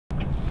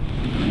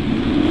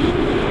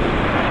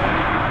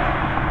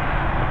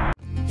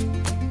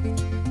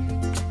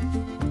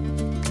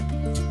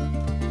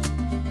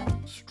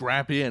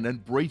Strap in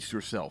and brace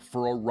yourself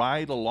for a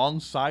ride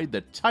alongside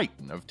the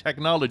titan of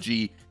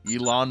technology,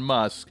 Elon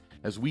Musk,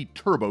 as we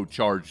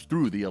turbocharge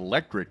through the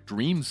electric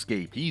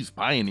dreamscape he's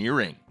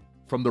pioneering.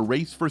 From the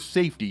race for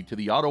safety to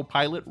the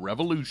autopilot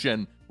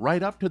revolution,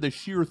 right up to the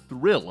sheer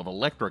thrill of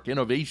electric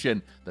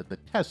innovation that the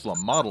Tesla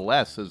Model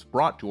S has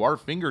brought to our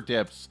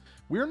fingertips,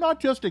 we're not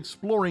just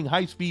exploring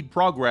high-speed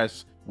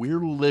progress,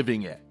 we're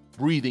living it,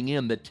 breathing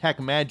in the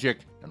tech magic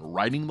and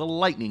riding the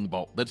lightning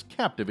bolt that's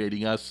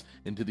captivating us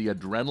into the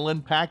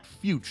adrenaline-packed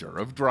future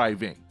of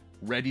driving.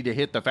 Ready to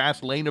hit the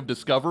fast lane of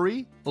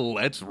discovery?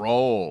 Let's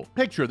roll!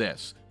 Picture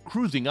this,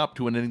 cruising up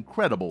to an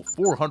incredible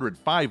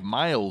 405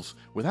 miles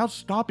without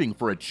stopping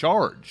for a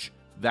charge.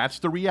 That's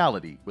the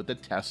reality with the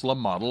Tesla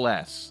Model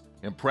S.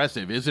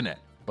 Impressive, isn't it?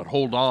 But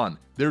hold on,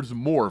 there's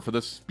more for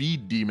the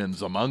speed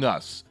demons among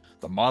us.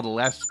 The Model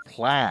S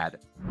Plaid.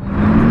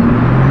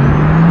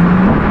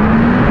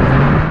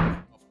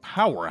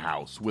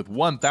 Powerhouse with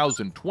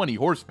 1,020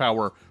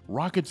 horsepower,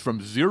 rockets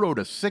from 0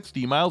 to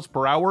 60 miles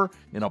per hour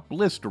in a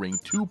blistering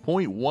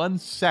 2.1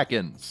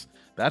 seconds.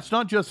 That's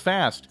not just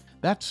fast,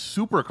 that's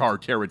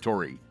supercar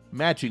territory,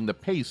 matching the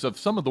pace of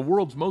some of the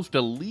world's most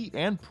elite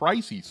and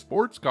pricey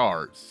sports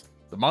cars.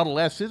 The Model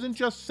S isn't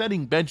just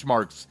setting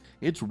benchmarks,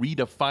 it's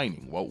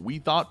redefining what we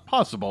thought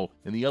possible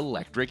in the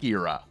electric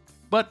era.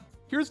 But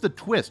here's the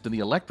twist in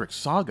the electric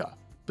saga.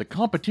 The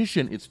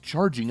competition is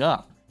charging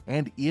up,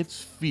 and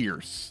it's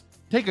fierce.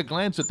 Take a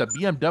glance at the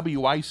BMW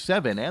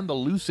i7 and the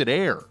Lucid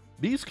Air.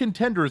 These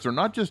contenders are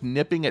not just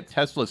nipping at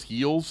Tesla's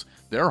heels,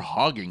 they're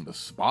hogging the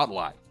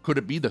spotlight. Could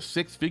it be the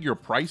six-figure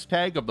price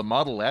tag of the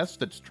Model S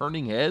that's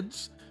turning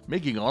heads,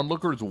 making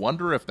onlookers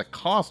wonder if the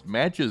cost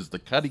matches the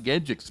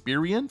cutting-edge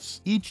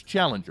experience? Each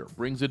challenger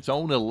brings its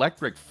own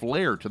electric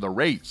flair to the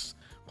race,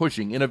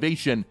 pushing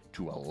innovation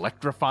to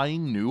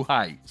electrifying new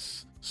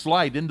heights.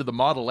 Slide into the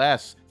Model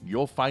S,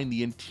 you'll find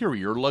the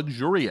interior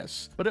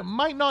luxurious, but it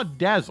might not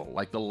dazzle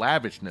like the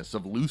lavishness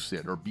of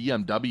Lucid or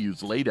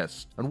BMW's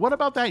latest. And what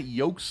about that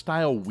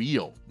yoke-style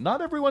wheel?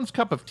 Not everyone's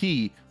cup of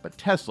tea, but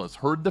Tesla's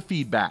heard the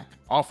feedback,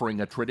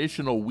 offering a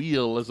traditional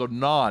wheel as a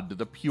nod to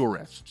the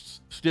purists.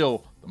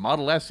 Still, the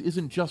Model S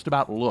isn't just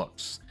about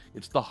looks.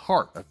 It's the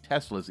heart of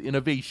Tesla's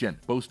innovation,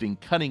 boasting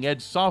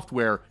cutting-edge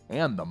software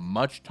and the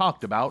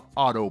much-talked-about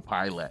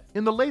autopilot.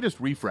 In the latest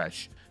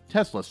refresh,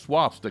 Tesla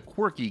swaps the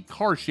quirky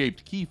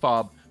car-shaped key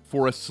fob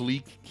for a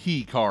sleek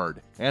key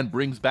card and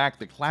brings back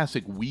the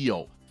classic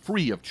wheel,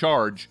 free of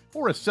charge,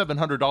 or a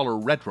 $700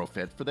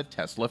 retrofit for the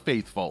Tesla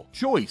faithful.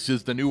 Choice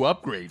is the new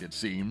upgrade, it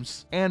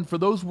seems. And for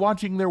those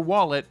watching their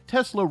wallet,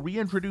 Tesla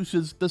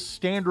reintroduces the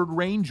standard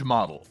range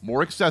model,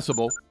 more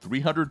accessible,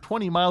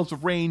 320 miles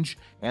of range,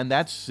 and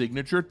that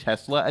signature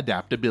Tesla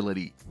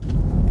adaptability.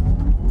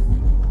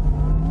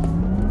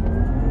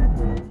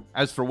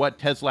 As for what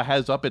Tesla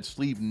has up its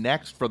sleeve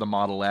next for the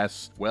Model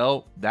S,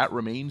 well, that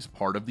remains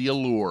part of the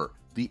allure,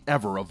 the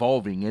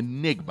ever-evolving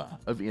enigma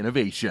of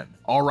innovation.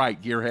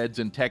 Alright, gearheads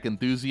and tech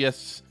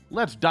enthusiasts,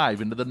 let's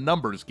dive into the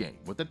numbers game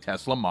with the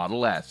Tesla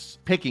Model S.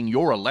 Picking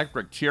your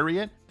electric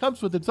chariot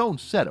comes with its own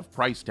set of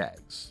price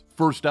tags.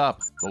 First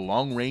up, the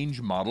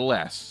long-range Model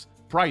S.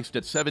 Priced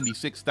at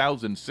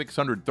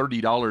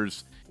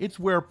 $76,630, it's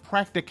where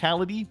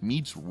practicality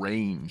meets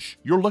range.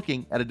 You're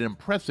looking at an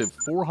impressive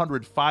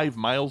 405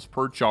 miles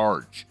per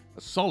charge,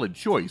 a solid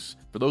choice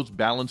for those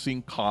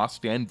balancing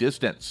cost and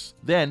distance.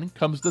 Then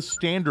comes the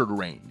standard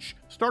range,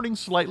 starting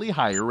slightly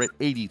higher at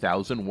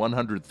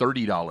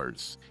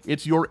 $80,130.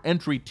 It's your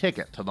entry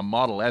ticket to the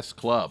Model S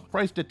Club,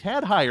 priced a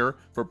tad higher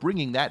for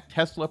bringing that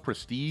Tesla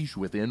prestige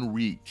within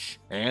reach.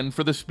 And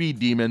for the speed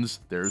demons,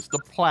 there's the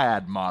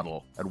Plaid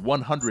model at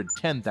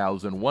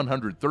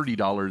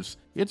 $110,130.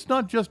 It's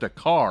not just a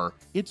car,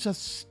 it's a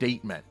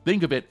statement.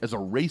 Think of it as a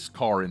race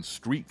car in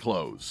street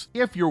clothes,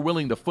 if you're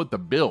willing to foot the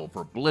bill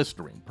for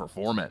blistering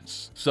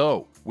performance.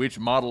 So, which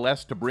Model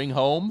S to bring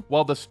home?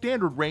 While the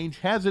standard range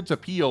has its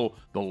appeal,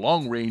 the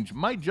long range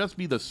might just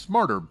be the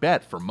smarter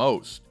bet for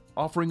most,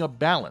 offering a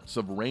balance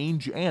of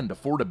range and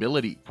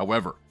affordability.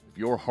 However, if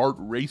your heart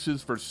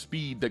races for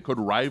speed that could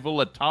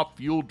rival a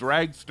top-fuel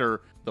dragster,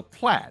 the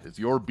Plaid is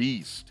your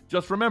beast.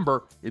 Just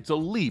remember, it's a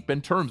leap in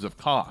terms of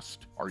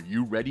cost. Are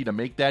you ready to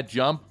make that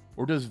jump?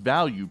 Or does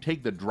value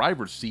take the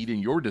driver's seat in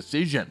your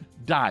decision?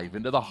 Dive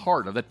into the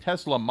heart of the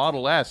Tesla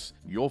Model S.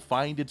 You'll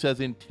find it's as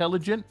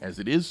intelligent as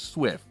it is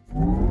swift.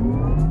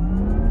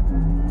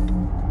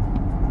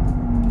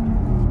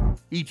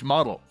 Each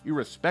model,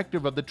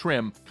 irrespective of the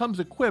trim, comes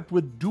equipped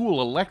with dual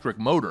electric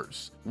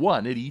motors,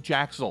 one at each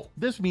axle.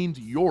 This means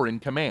you're in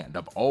command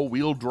of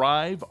all-wheel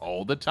drive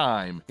all the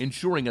time,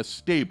 ensuring a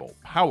stable,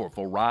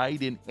 powerful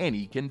ride in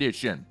any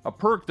condition. A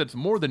perk that's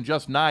more than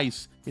just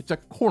nice, it's a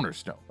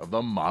cornerstone of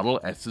the Model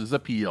S's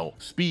appeal.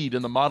 Speed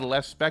in the Model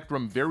S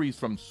spectrum varies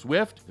from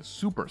swift to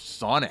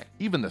supersonic.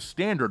 Even the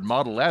standard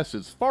Model S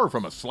is far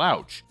from a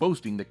slouch,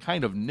 boasting the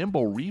kind of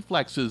nimble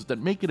reflexes that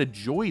make it a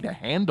joy to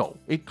handle.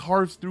 It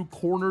carves through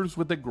corners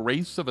with the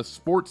grace of a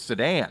sports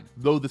sedan,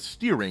 though the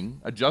steering,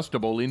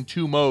 adjustable in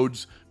two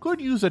modes, could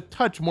use a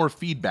touch more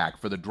feedback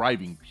for the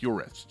driving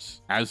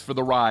purists. As for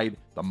the ride,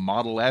 the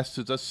Model S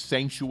is a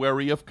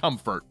sanctuary of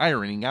comfort,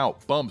 ironing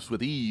out bumps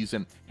with ease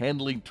and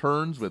handling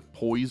turns with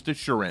poised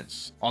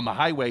assurance. On the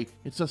highway,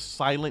 it's a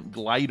silent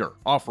glider,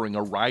 offering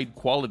a ride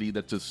quality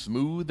that's as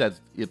smooth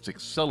as its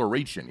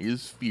acceleration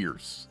is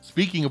fierce.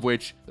 Speaking of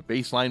which, the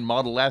baseline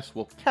Model S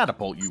will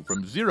catapult you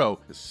from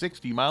 0 to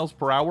 60 miles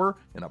per hour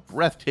in a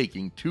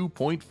breathtaking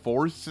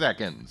 2.4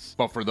 seconds.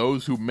 But for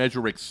those who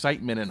measure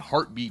excitement in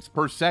heartbeats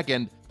per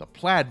second, the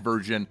Plaid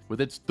version,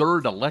 with its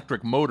third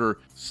electric motor,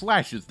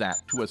 slashes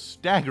that to a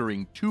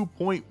staggering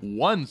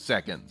 2.1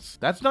 seconds.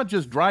 That's not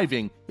just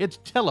driving, it's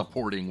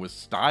teleporting with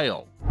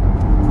style.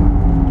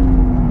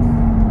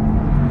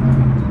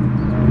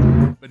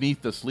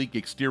 Beneath the sleek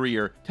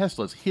exterior,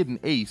 Tesla's hidden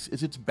ace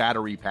is its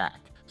battery pack,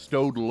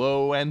 stowed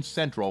low and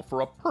central for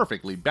a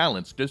perfectly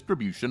balanced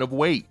distribution of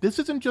weight. This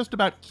isn't just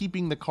about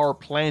keeping the car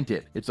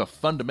planted, it's a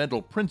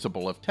fundamental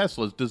principle of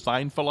Tesla's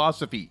design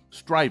philosophy,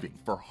 striving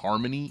for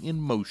harmony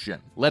in motion.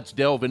 Let's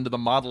delve into the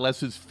Model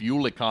S's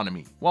fuel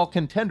economy. While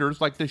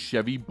contenders like the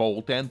Chevy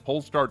Bolt and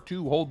Polestar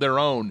 2 hold their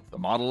own, the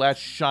Model S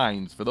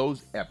shines for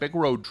those epic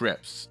road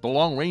trips. The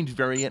long-range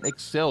variant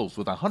excels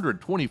with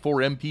 124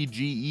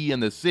 mpge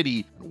in the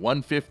city and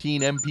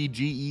 115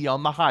 mpge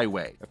on the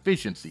highway,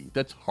 efficiency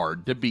that's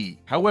hard to beat.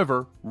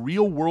 However,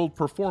 real-world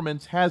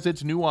performance has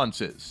its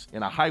nuances.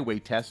 In a highway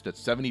test at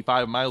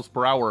 75 miles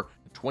per hour,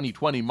 the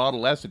 2020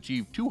 Model S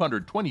achieved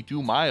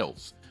 222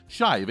 miles,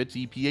 shy of its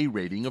EPA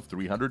rating of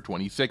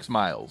 326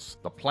 miles.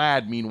 The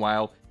Plaid,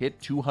 meanwhile, hit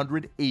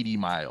 280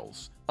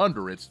 miles,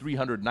 under its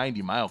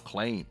 390-mile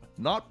claim.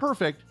 Not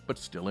perfect, but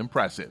still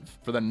impressive.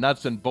 For the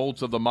nuts and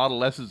bolts of the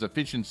Model S's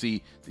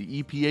efficiency,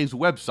 the EPA's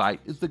website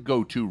is the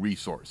go-to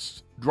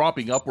resource.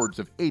 Dropping upwards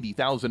of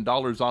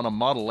 $80,000 on a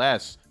Model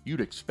S, you'd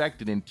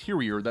expect an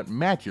interior that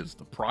matches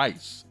the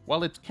price.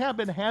 While its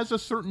cabin has a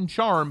certain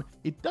charm,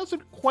 it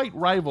doesn't quite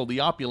rival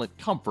the opulent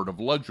comfort of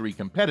luxury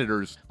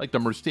competitors like the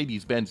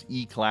Mercedes-Benz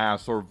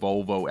E-Class or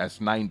Volvo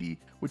S90,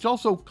 which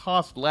also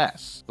cost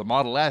less. The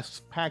Model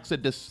S packs a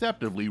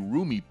deceptively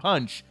roomy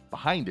punch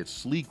behind its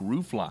sleek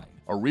roofline,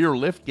 a rear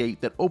liftgate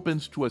that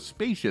opens to a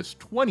spacious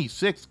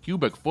 26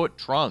 cubic foot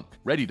trunk,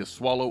 ready to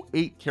swallow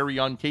 8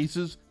 carry-on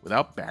cases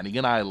without batting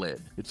an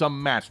eyelid. It's a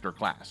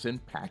masterclass in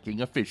packing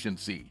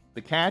efficiency.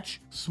 The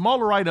catch?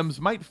 Smaller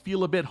items might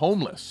feel a bit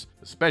homeless,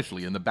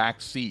 especially in the back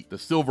seat. The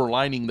silver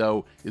lining,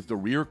 though, is the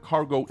rear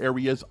cargo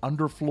area's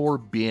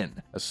underfloor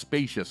bin, a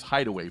spacious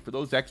hideaway for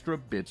those extra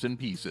bits and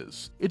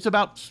pieces. It's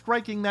about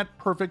striking that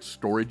perfect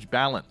storage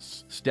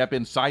balance. Step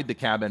inside the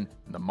cabin,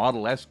 and the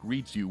Model S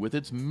greets you with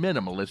its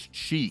minimalist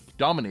chic,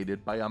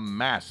 dominated by a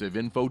massive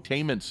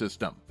infotainment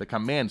system, the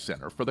command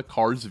center for the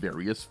car's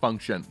various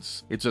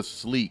functions. It's a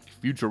sleek,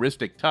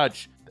 futuristic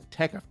touch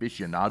tech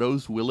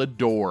aficionados will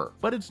adore.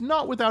 But it's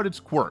not without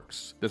its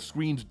quirks. The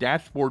screen's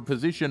dashboard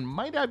position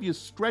might have you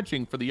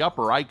stretching for the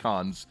upper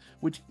icons,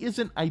 which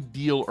isn't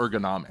ideal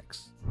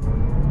ergonomics.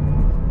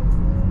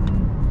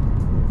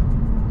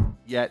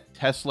 Yet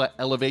Tesla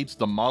elevates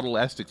the Model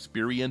S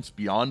experience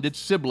beyond its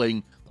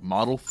sibling, the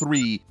Model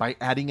 3, by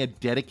adding a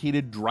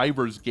dedicated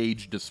driver's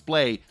gauge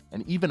display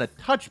and even a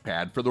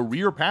touchpad for the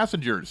rear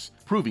passengers,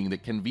 proving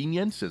that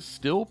convenience is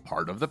still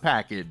part of the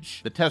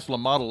package. The Tesla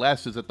Model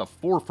S is at the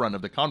forefront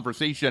of the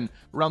conversation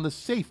around the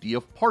safety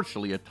of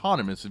partially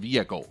autonomous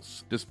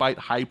vehicles. Despite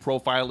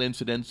high-profile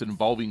incidents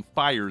involving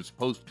fires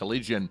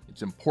post-collision,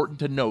 it's important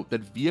to note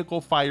that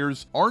vehicle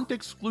fires aren't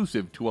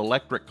exclusive to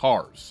electric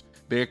cars.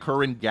 They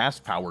occur in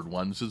gas-powered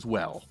ones as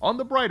well. On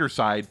the brighter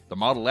side, the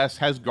Model S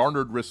has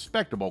garnered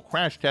respectable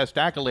crash test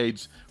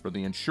accolades from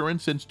the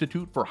Insurance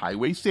Institute for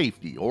Highway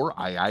Safety, or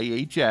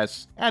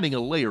IIHS, adding a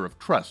layer of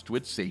trust to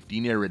its safety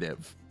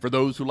narrative. For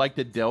those who like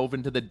to delve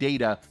into the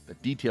data, the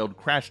detailed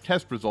crash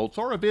test results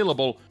are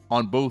available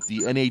on both the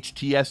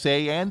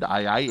NHTSA and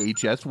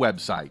IIHS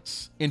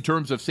websites. In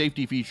terms of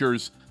safety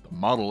features, the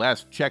Model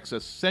S checks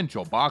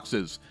essential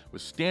boxes,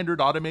 with standard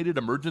automated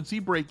emergency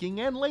braking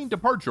and lane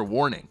departure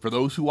warning. For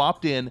those who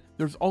opt in,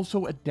 there's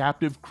also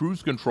adaptive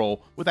cruise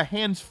control with a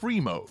hands-free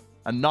mode,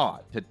 a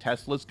nod to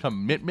Tesla's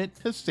commitment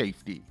to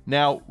safety.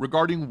 Now,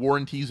 regarding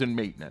warranties and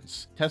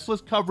maintenance,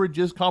 Tesla's coverage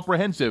is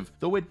comprehensive,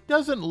 though it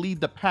doesn't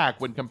lead the pack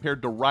when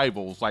compared to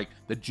rivals like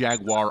the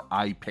Jaguar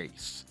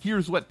I-Pace.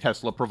 Here's what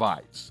Tesla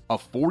provides: a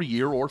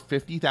 4-year or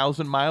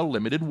 50,000-mile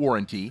limited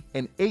warranty,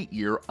 an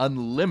 8-year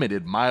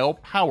unlimited mile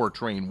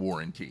powertrain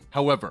warranty.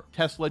 However,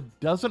 Tesla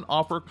doesn't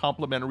offer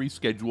complimentary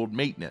scheduled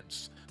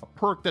maintenance, a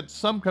perk that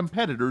some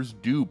competitors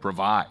do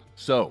provide.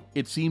 So,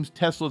 it seems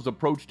Tesla's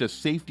approach to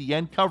safety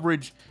and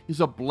coverage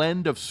is a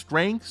blend of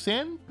strengths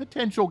and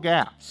potential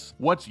gaps.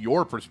 What's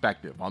your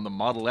perspective on the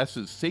Model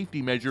S's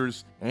safety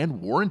measures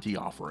and warranty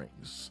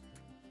offerings?